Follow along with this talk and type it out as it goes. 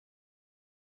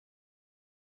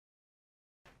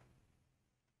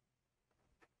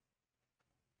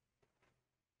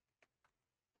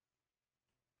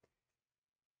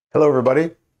Hello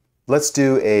everybody. Let's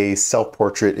do a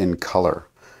self-portrait in color.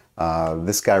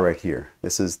 This guy right here.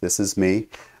 This is me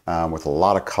with a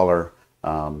lot of color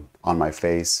on my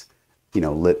face,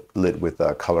 lit with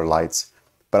color lights.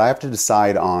 But I have to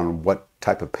decide on what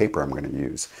type of paper I'm going to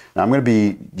use. Now I'm going to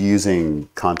be using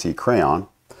Conte crayon,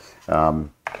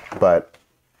 but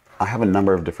I have a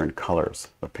number of different colors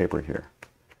of paper here.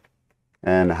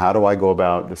 And how do I go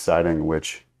about deciding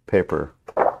which paper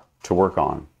to work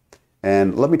on?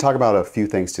 And let me talk about a few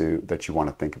things that you want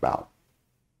to think about.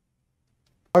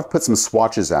 I've put some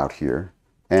swatches out here,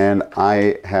 and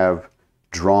I have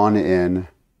drawn in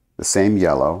the same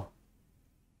yellow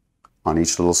on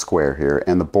each little square here,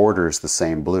 and the border is the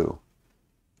same blue.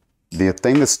 The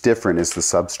thing that's different is the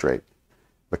substrate.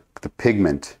 The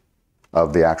pigment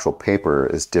of the actual paper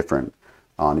is different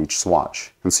on each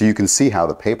swatch. And so you can see how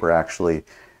the paper actually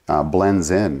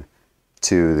blends in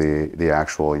to the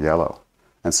actual yellow.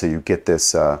 And so you get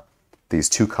this, these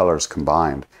two colors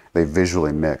combined. They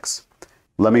visually mix.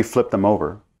 Let me flip them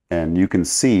over, and you can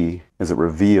see as it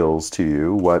reveals to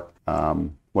you what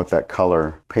that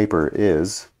color paper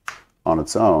is on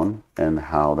its own and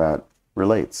how that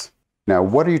relates. Now,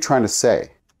 what are you trying to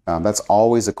say? That's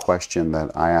always a question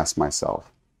that I ask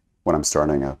myself when I'm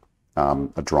starting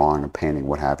a drawing, a painting,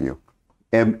 what have you.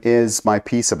 Is my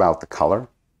piece about the color?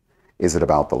 Is it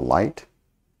about the light?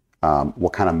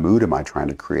 What kind of mood am I trying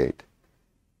to create?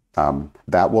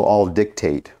 That will all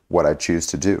dictate what I choose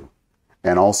to do.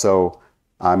 And also,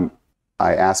 I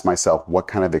ask myself, what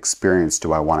kind of experience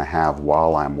do I want to have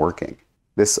while I'm working?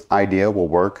 This idea will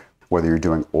work whether you're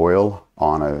doing oil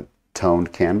on a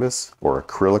toned canvas or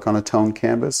acrylic on a toned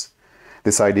canvas.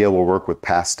 This idea will work with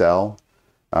pastel,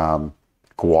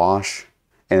 gouache,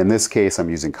 and in this case, I'm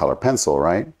using color pencil,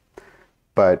 right?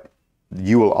 But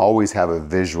you will always have a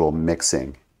visual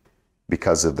mixing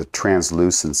because of the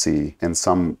translucency in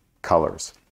some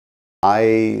colors.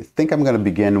 I think I'm going to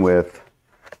begin with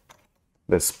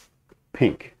this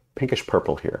pinkish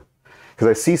purple here, because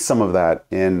I see some of that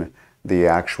in the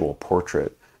actual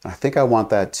portrait. I think I want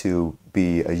that to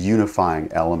be a unifying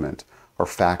element or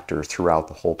factor throughout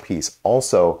the whole piece.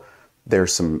 Also,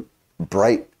 there's some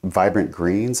bright, vibrant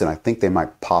greens, and I think they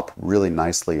might pop really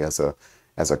nicely as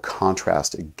a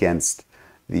contrast against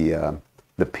the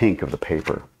pink of the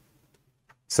paper.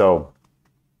 So,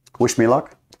 wish me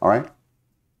luck, all right?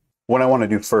 What I want to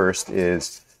do first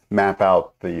is map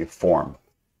out the form,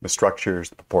 the structures,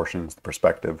 the proportions, the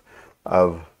perspective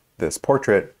of this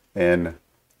portrait in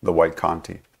the white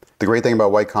Conte. The great thing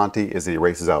about white Conte is it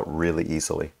erases out really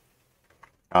easily.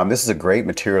 This is a great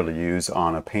material to use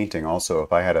on a painting also.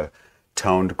 If I had a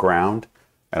toned ground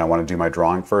and I want to do my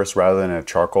drawing first rather than a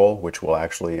charcoal, which will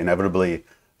actually inevitably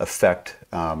affect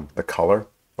the color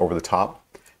over the top,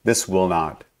 this will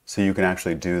not. So you can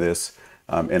actually do this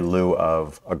in lieu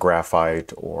of a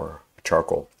graphite or a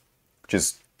charcoal,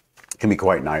 which can be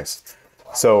quite nice.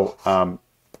 So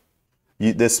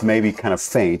this may be kind of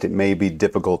faint. It may be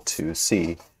difficult to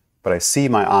see, but I see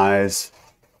my eyes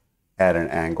at an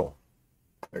angle.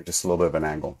 They're just a little bit of an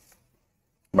angle.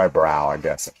 My brow, I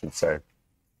guess I should say.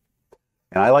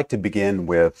 And I like to begin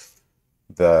with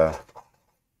the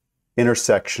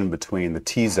intersection between the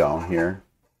T-zone here,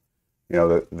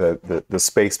 the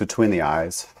space between the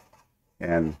eyes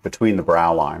and between the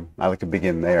brow line. I like to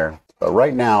begin there. But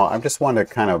right now, I just want to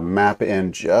kind of map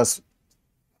in just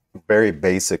very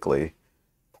basically,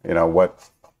 what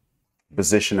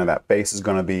position of that face is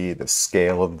going to be, the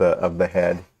scale of the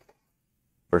head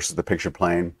versus the picture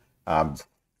plane.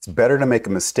 It's better to make a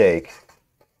mistake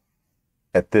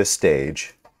at this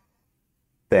stage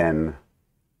than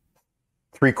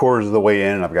 3/4 of the way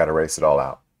in and I've got to erase it all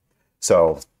out.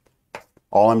 So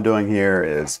all I'm doing here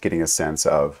is getting a sense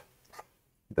of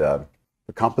the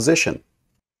composition.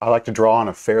 I like to draw in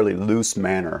a fairly loose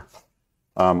manner,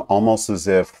 almost as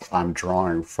if I'm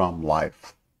drawing from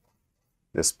life.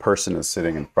 This person is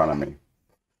sitting in front of me.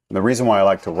 And the reason why I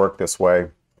like to work this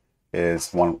way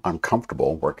is, one, I'm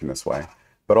comfortable working this way,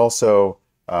 but also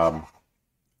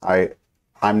I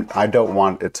don't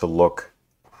want it to look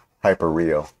hyper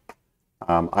real.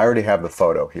 I already have the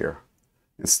photo here.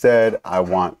 Instead, I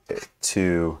want it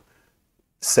to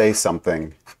say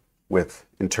something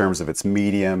in terms of its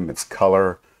medium, its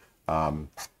color. I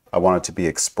want it to be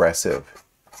expressive.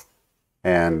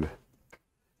 And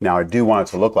now I do want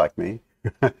it to look like me.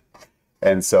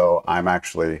 And so I'm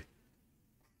actually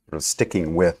sort of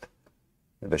sticking with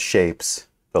the shapes,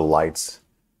 the lights,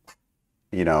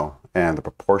 and the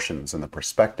proportions and the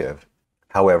perspective.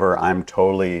 However, I'm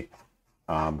totally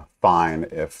fine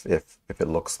if it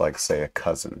looks like, say, a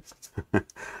cousin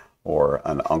or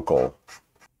an uncle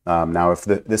Now, if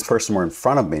this person were in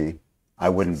front of me, I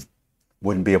wouldn't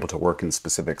be able to work in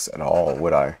specifics at all,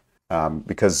 would I?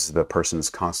 Because the person is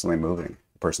constantly moving.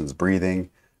 The person's breathing.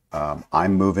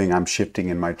 I'm moving. I'm shifting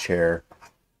in my chair.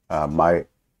 My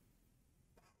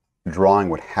drawing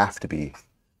would have to be,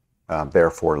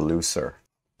 therefore, looser,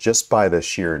 just by the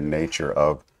sheer nature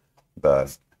of the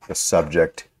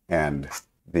subject and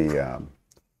the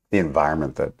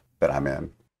environment that I'm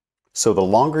in. So the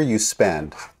longer you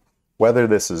spend, whether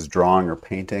this is drawing or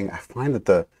painting, I find that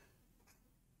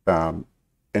the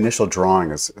initial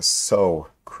drawing is so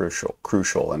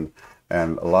crucial, and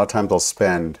a lot of times I'll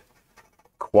spend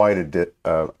quite a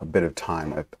bit of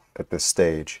time at this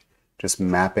stage, just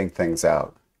mapping things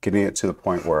out, getting it to the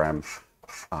point where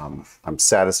I'm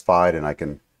satisfied and I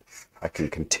can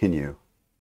continue.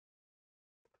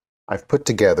 I've put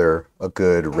together a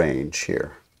good range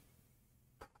here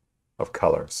of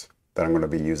colors that I'm going to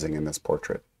be using in this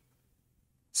portrait.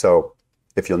 So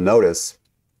if you'll notice,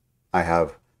 I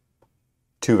have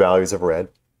 2 values of red,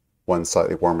 one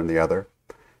slightly warmer than the other,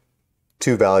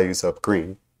 2 values of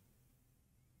green,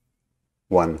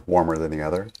 one warmer than the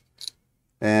other,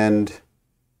 and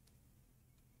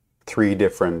 3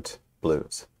 different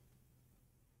blues,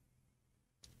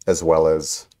 as well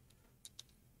as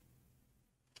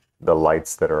the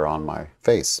lights that are on my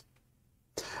face.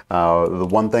 The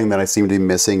one thing that I seem to be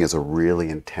missing is a really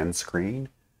intense green,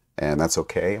 and that's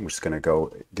okay. I'm just going to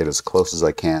go get as close as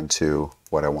I can to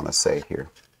what I want to say here.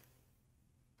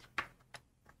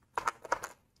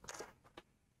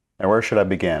 Now, where should I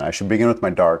begin? I should begin with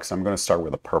my darks. I'm going to start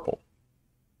with a purple.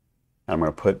 And I'm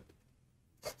going to put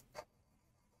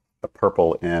the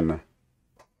purple in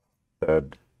the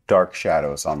dark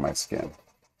shadows on my skin.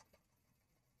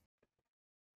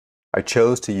 I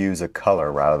chose to use a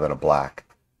color rather than a black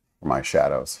for my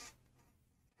shadows.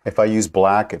 If I use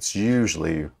black, it's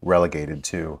usually relegated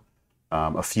to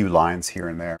a few lines here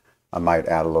and there. I might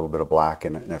add a little bit of black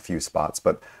in a few spots,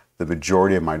 but the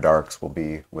majority of my darks will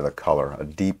be with a color, a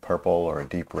deep purple or a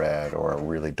deep red or a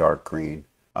really dark green.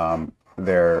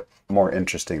 They're more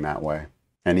interesting that way.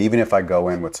 And even if I go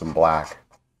in with some black,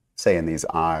 say in these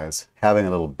eyes, having a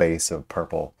little base of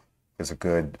purple is a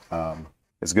good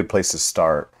place to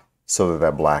start, so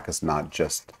that black is not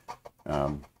just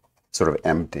sort of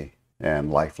empty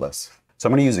and lifeless. So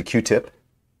I'm going to use a Q-tip.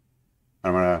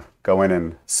 I'm going to go in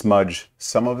and smudge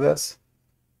some of this.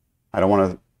 I don't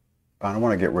want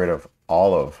to get rid of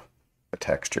all of the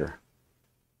texture.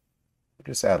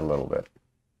 Just add a little bit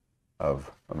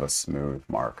of a smooth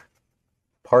mark.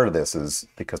 Part of this is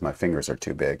because my fingers are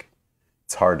too big.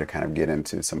 It's hard to kind of get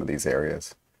into some of these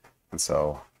areas. And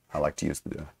so I like to use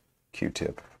the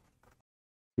Q-tip.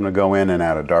 I'm going to go in and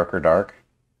add a darker dark.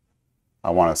 I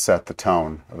want to set the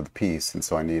tone of the piece, and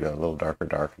so I need a little darker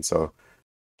dark. And so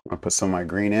I'm going to put some of my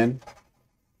green in.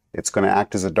 It's going to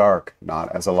act as a dark,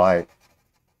 not as a light.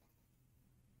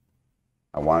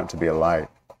 I want it to be a light.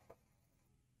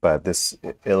 But this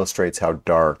illustrates how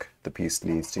dark the piece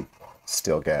needs to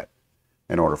still get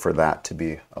in order for that to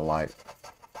be a light.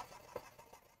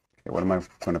 Okay, what am I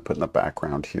going to put in the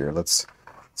background here? Let's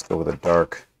go with a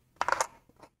dark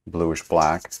bluish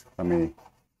black. Let me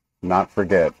not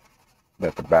forget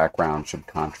that the background should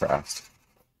contrast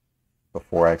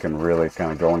before I can really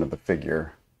kind of go into the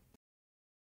figure.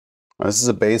 Now, this is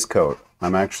a base coat.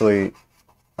 I'm actually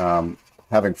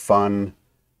having fun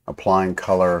applying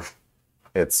color.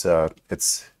 It's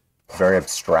very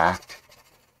abstract.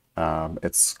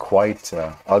 It's quite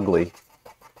ugly.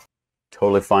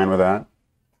 Totally fine with that.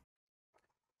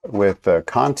 With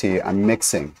Conte, I'm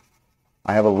mixing.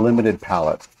 I have a limited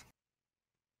palette.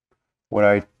 What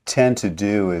I tend to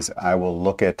do is I will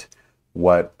look at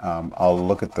I'll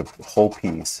look at the whole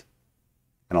piece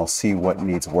and I'll see what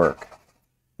needs work.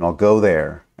 And I'll go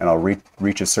there and I'll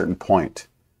reach a certain point.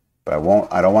 But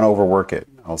I don't want to overwork it.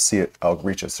 I'll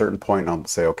reach a certain point and I'll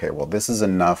say, okay, well, this is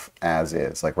enough as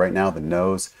is. Like right now, the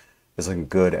nose is looking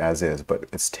good as is, but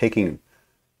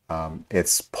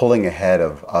it's pulling ahead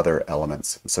of other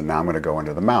elements. So now I'm going to go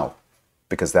into the mouth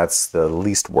because that's the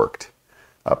least worked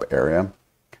up area.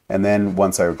 And then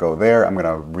once I go there, I'm going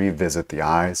to revisit the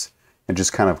eyes and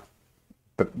just kind of,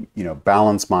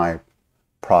 balance my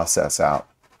process out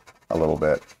a little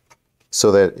bit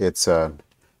so that it's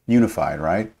unified,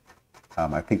 right?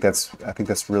 I think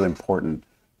that's really important,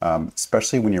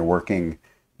 especially when you're working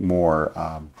more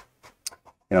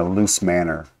in a loose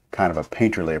manner, kind of a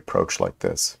painterly approach like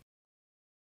this.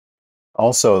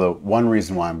 Also, the one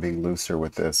reason why I'm being looser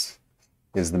with this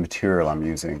is the material I'm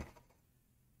using.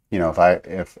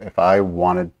 If I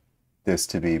wanted this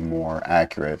to be more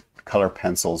accurate, color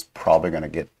pencil's probably going to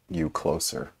get you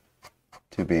closer.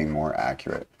 to being more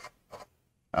accurate.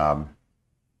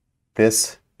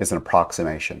 This is an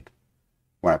approximation.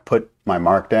 When I put my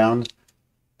mark down,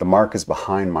 the mark is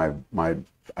behind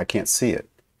I can't see it,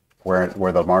 where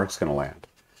the mark's going to land.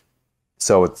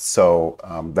 So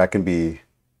that can be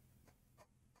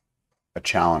a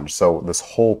challenge. So this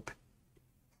whole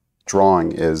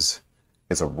drawing is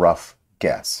a rough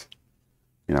guess.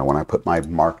 You know, when I put my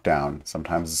mark down,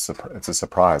 sometimes it's a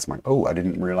surprise. I'm like, oh, I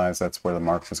didn't realize that's where the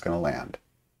mark was going to land.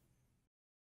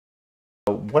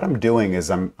 So what I'm doing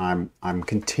is I'm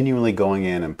continually going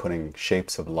in and putting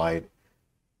shapes of light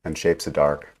and shapes of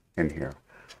dark in here.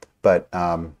 But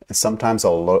sometimes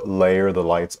I'll layer the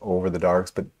lights over the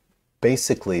darks, but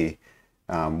basically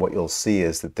what you'll see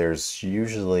is that there's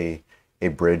usually a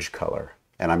bridge color,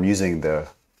 and I'm using the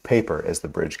paper as the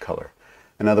bridge color.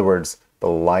 In other words, the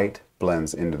light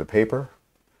blends into the paper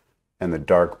and the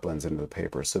dark blends into the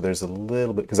paper. So there's a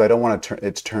little bit, because I don't want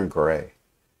it to turn gray.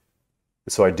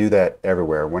 So I do that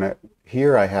everywhere.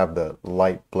 Here I have the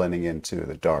light blending into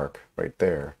the dark right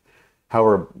there.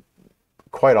 However,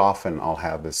 quite often I'll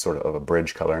have this sort of a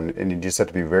bridge color, and you just have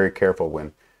to be very careful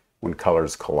when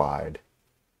colors collide.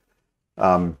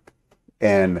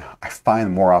 And I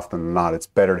find more often than not, it's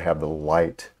better to have the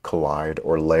light collide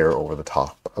or layer over the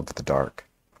top of the dark.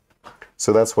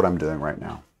 So that's what I'm doing right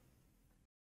now.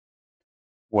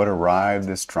 What a ride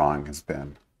this drawing has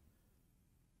been.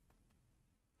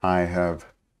 I have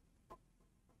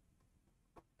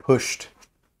pushed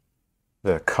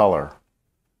the color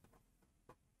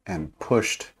and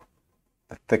pushed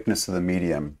the thickness of the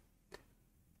medium,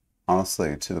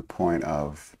 honestly, to the point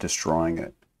of destroying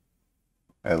it.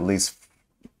 At least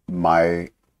my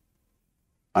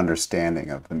understanding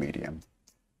of the medium.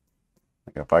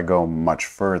 Like if I go much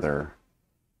further,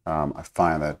 I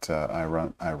find that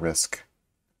I risk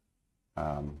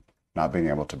not being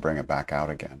able to bring it back out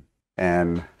again.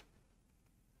 And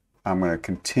I'm going to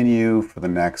continue for the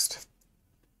next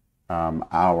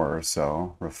hour or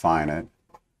so, refine it,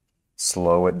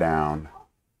 slow it down,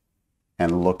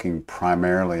 and looking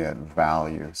primarily at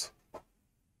values,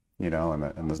 you know,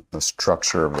 and the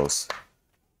structure of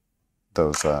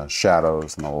those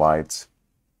shadows and the lights,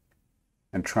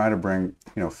 and try to bring,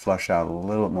 you know, flesh out a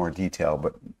little bit more detail,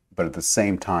 but at the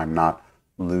same time not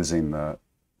losing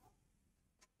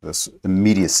this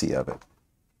immediacy of it.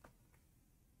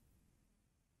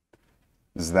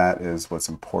 That is what's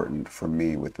important for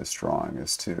me with this drawing,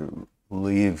 is to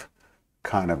leave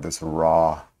kind of this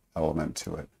raw element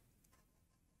to it.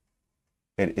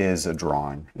 It is a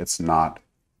drawing. It's not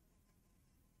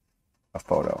a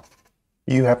photo.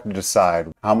 You have to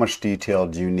decide how much detail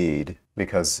do you need,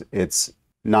 because it's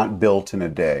not built in a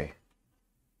day.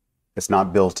 It's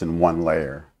not built in one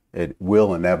layer. It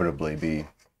will inevitably be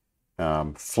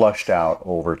flushed out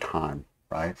over time,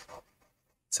 right?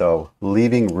 So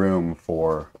leaving room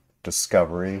for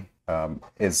discovery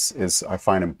is I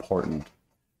find important.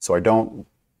 So I don't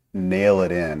nail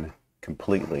it in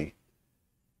completely,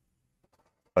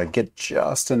 but I get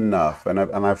just enough. And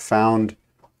I've found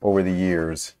over the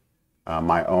years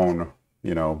my own,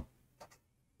 you know,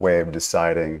 way of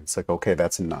deciding. It's like, okay,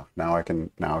 that's enough. Now I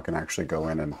can actually go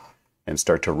in and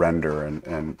start to render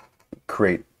and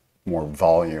create more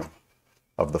volume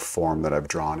of the form that I've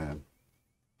drawn in.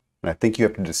 And I think you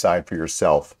have to decide for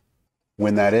yourself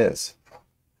when that is,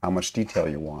 how much detail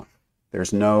you want.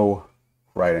 There's no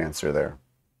right answer there.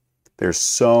 There's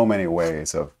so many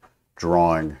ways of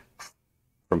drawing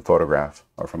from photograph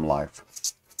or from life,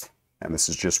 and this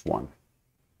is just one.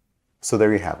 So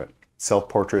there you have it,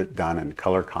 self-portrait done in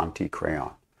color Conte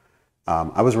crayon.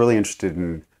 I was really interested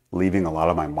in leaving a lot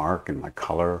of my mark and my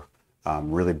color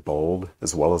really bold,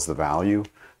 as well as the value,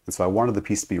 and so I wanted the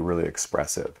piece to be really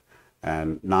expressive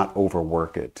and not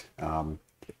overwork it.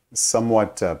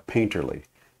 Somewhat painterly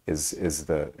is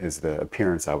the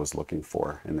appearance I was looking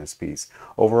for in this piece.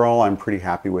 Overall, I'm pretty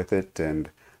happy with it,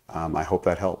 and I hope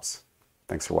that helps.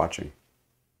 Thanks for watching.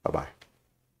 Bye-bye.